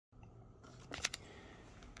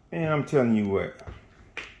Man, I'm telling you what,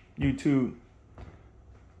 YouTube,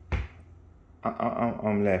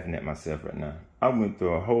 I'm laughing at myself right now. I went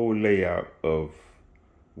through a whole layout of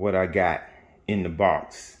what I got in the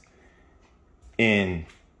box, and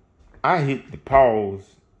I hit the pause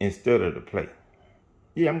instead of the play.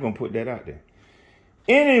 Yeah, I'm gonna put that out there.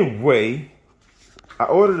 Anyway, I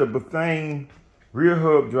ordered a bafang rear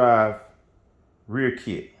hub drive rear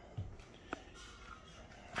kit.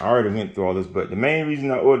 I already went through all this, but the main reason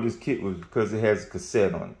I ordered this kit was because it has a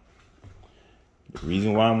cassette on it. The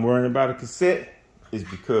reason why I'm worrying about a cassette is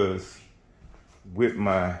because with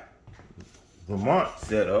my Vermont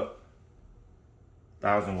setup,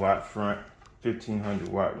 1000 watt front, 1500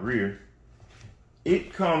 watt rear,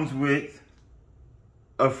 it comes with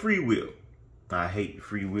a freewheel. I hate the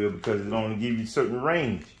freewheel because it only gives you certain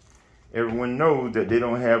range. Everyone knows that they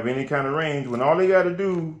don't have any kind of range when all they got to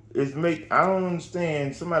do is make, I don't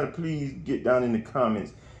understand, somebody please get down in the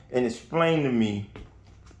comments and explain to me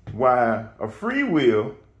why a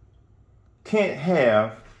freewheel can't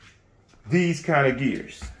have these kind of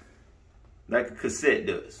gears like a cassette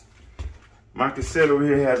does. My cassette over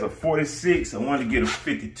here has a 46. I wanted to get a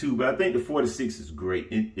 52, but I think the 46 is great.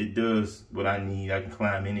 It does what I need. I can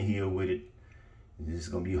climb any hill with it. It's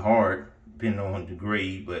gonna be hard depending on the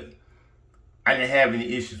grade, but I didn't have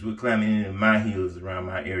any issues with climbing any of my hills around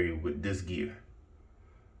my area with this gear.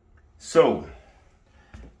 So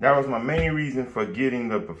that was my main reason for getting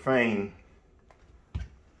the bafang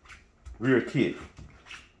rear kit.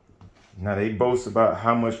 Now they boast about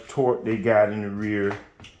how much torque they got in the rear.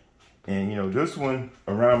 And you know, this one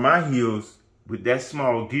around my hills with that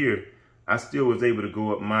small gear, I still was able to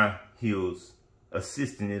go up my hills,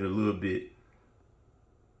 assisting it a little bit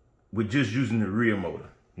with just using the rear motor.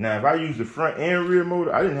 Now, if I use the front and rear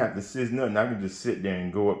motor, I didn't have to assist nothing. I could just sit there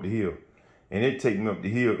and go up the hill. And it take me up the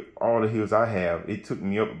hill, all the hills I have, it took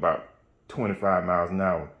me up about 25 miles an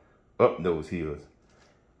hour up those hills.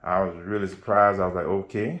 I was really surprised. I was like,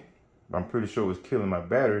 okay, I'm pretty sure it was killing my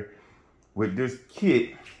battery. With this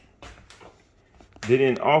kit, they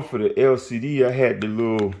didn't offer the LCD. I had the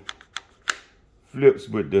little flips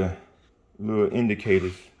with the little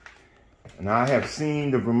indicators. And I have seen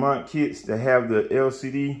the Vermont kits that have the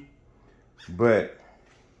LCD, but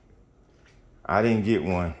I didn't get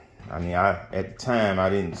one. I mean, at the time, I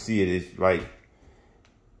didn't see it. It's like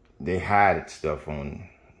they hide stuff on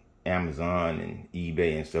Amazon and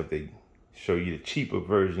eBay and stuff. They show you the cheaper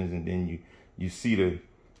versions, and then you see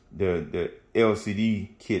the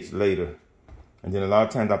LCD kits later. And then a lot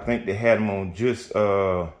of times I think they had them on just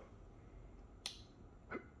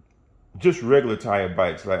regular tire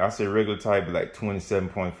bikes. Like I say regular tire, but like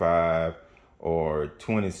 27.5 or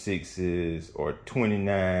 26s or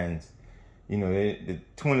 29s. You know, the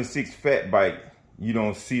 26 Fat Bike, you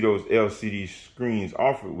don't see those LCD screens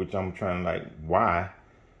offered, which I'm trying to like, why?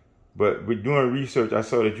 But with doing research, I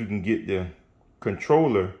saw that you can get the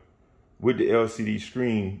controller with the LCD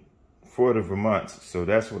screen for the Vermonts. So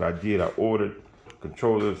that's what I did. I ordered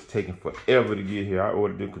controllers, taking forever to get here. I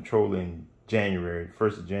ordered the controller in January,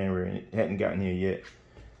 1st of January, and it hadn't gotten here yet.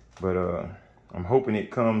 But I'm hoping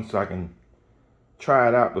it comes so I can try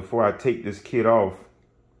it out before I take this kit off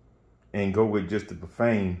and go with just the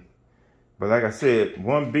bafang. But like I said,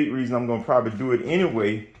 one big reason I'm gonna probably do it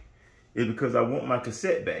anyway is because I want my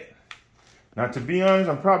cassette back. Now, to be honest,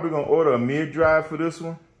 I'm probably gonna order a mid-drive for this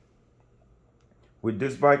one. With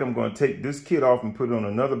this bike, I'm gonna take this kit off and put it on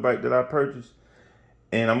another bike that I purchased.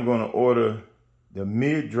 And I'm gonna order the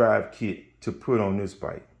mid-drive kit to put on this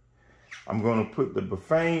bike. I'm gonna put the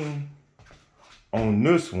bafang on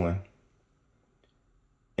this one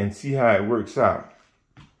and see how it works out.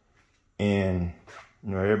 And you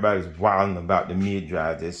know, everybody's wilding about the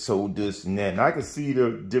mid-drive. That's so this and that. And I can see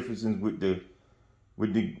the differences with the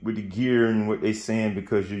gear and what they're saying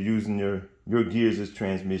because you're using your gears as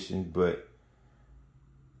transmission. But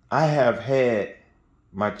I have had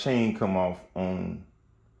my chain come off on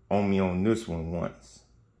me on this one once.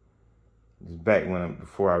 It was back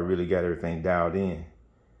before I really got everything dialed in.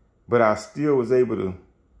 But I still was able to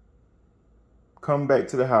come back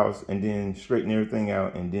to the house and then straighten everything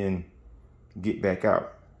out and then get back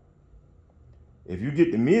out. If you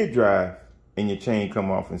get the mid-drive and your chain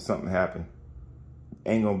come off and something happen,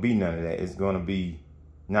 ain't gonna be none of that. It's gonna be,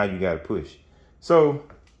 now you gotta push. So,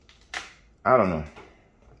 I don't know.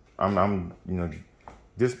 I'm you know,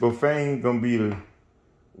 this bafang gonna be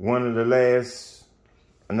one of the last,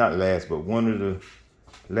 not last, but one of the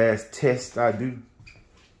last tests I do.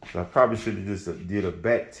 So I probably should have just did a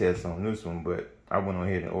back test on this one, but I went on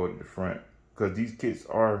ahead and ordered the front because these kits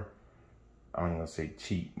are, I don't want to say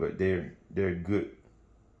cheap, but they're good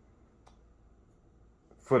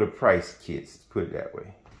for the price kits, put it that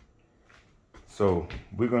way. So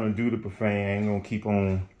we're gonna do the bafang. I ain't gonna keep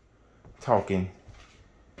on talking.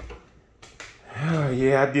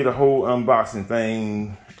 Yeah, I did a whole unboxing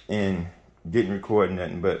thing and didn't record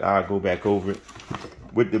nothing, but I'll go back over it.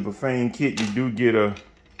 With the bafang kit, you do get a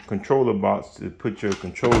controller box to put your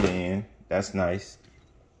controller in. That's nice.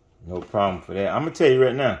 No problem for that. I'm gonna tell you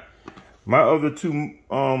right now, my other two,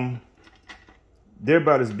 they're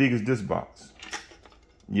about as big as this box.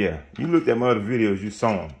 Yeah, you looked at my other videos, you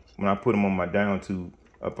saw them when I put them on my down tube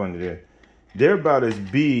up under there. They're about as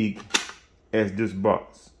big as this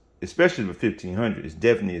box, especially the 1500. It's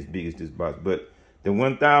definitely as big as this box, but the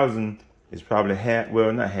 1000 is probably half,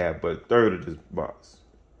 well, not half, but a third of this box,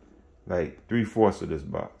 like 3/4 of this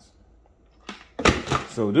box.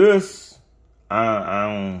 So this,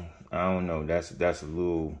 I don't know. That's a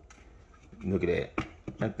little. Look at that.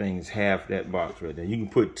 That thing's half that box right there. You can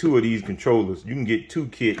put 2 of these controllers. You can get 2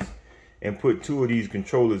 kits and put 2 of these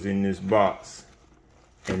controllers in this box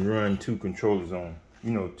and run 2 controllers on.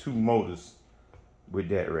 You know, 2 motors with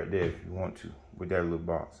that right there if you want to, with that little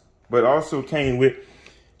box. But also came with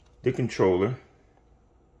the controller.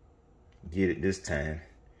 Get it this time.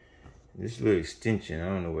 This little extension, I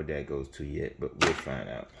don't know what that goes to yet, but we'll find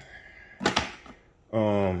out.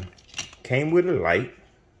 Came with a light.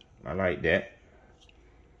 I like that.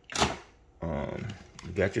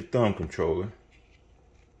 You got your thumb controller,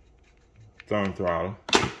 thumb throttle,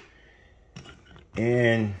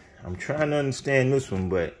 and I'm trying to understand this one,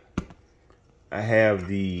 but I have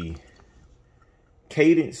the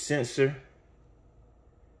cadence sensor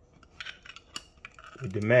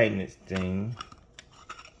with the magnet thing,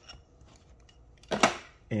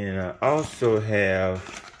 and I also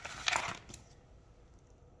have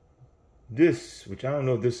this, which I don't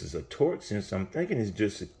know if this is a torque sensor. I'm thinking it's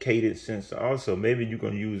just a cadence sensor. Also, maybe you're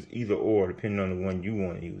going to use either or, depending on the one you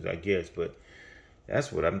want to use, I guess. But that's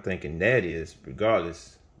what I'm thinking that is,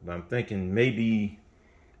 regardless. But I'm thinking maybe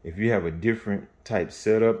if you have a different type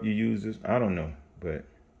setup, you use this. I don't know, but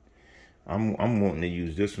I'm wanting to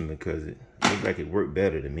use this one because it looks like it worked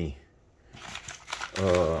better to me.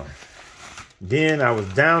 Then I was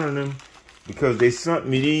downing them because they sent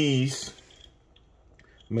me these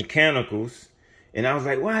mechanicals, and I was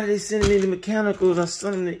like, why are they sending me the mechanicals? I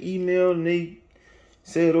sent them the email and they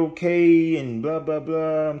said okay and blah blah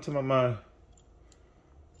blah. I'm talking about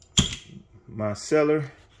my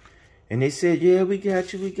seller, and they said, yeah, we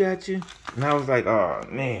got you. And I was like, oh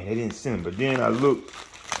man, they didn't send them. But then I looked,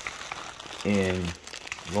 and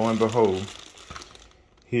lo and behold,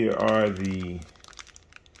 here are the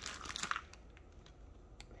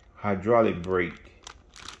hydraulic brake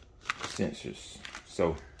sensors.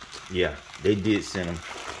 So, yeah, they did send them.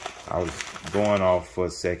 I was going off for a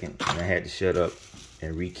second, and I had to shut up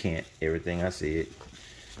and recant everything I said.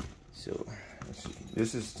 So, let's see.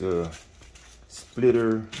 This is the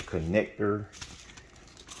splitter connector.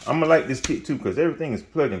 I'm gonna like this kit too because everything is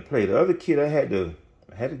plug and play. The other kit I had to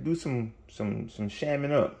do some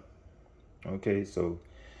shamming up. Okay, so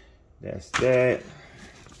that's that.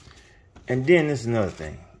 And then there's another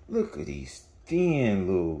thing. Look at these thin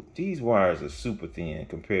little, these wires are super thin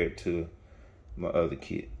compared to my other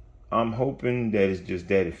kit. I'm hoping that it's just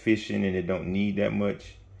that efficient and it don't need that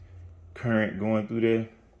much current going through there,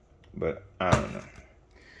 but I don't know.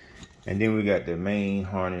 And then we got the main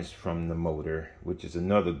harness from the motor, which is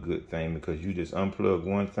another good thing because you just unplug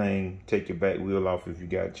one thing, take your back wheel off if you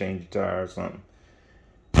got to change your tire or something.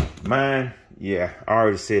 Mine, yeah, I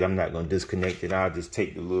already said I'm not going to disconnect it. I'll just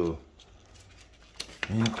take the little,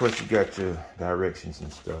 and of course you got your directions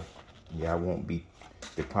and stuff. Yeah, I won't be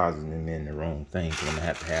depositing them in the wrong thing because I'm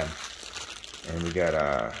going to have them. And we got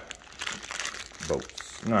our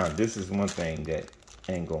bolts. Now, this is one thing that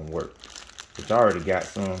ain't going to work. Which I already got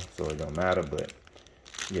some, so it don't matter. But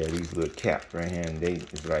yeah, these little caps right here, and they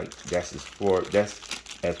is like that's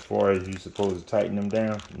as far as you supposed to tighten them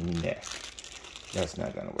down. Nah, that's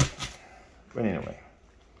not gonna work. But anyway,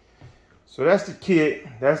 so that's the kit.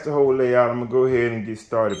 That's the whole layout. I'm gonna go ahead and get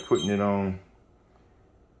started putting it on,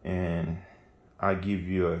 and I'll give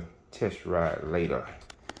you a test ride later.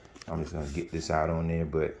 I'm just gonna get this out on there,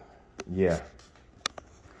 but yeah,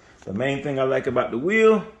 the main thing I like about the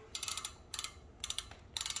wheel.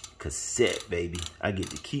 Cassette, baby. I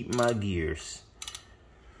get to keep my gears.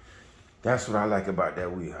 That's what I like about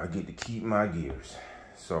that wheel. I get to keep my gears.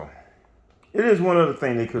 So, it is one other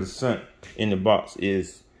thing they could have sent in the box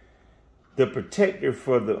is the protector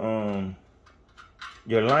for the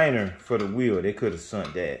your liner for the wheel. They could have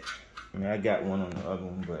sent that. I mean, I got one on the other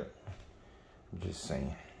one, but I'm just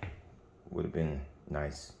saying, would have been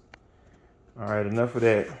nice. All right, enough of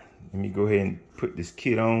that. let me go ahead and put this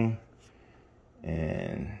kit on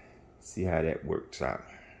and see how that works out.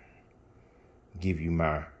 Give you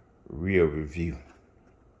my real review.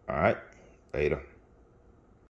 All right, later.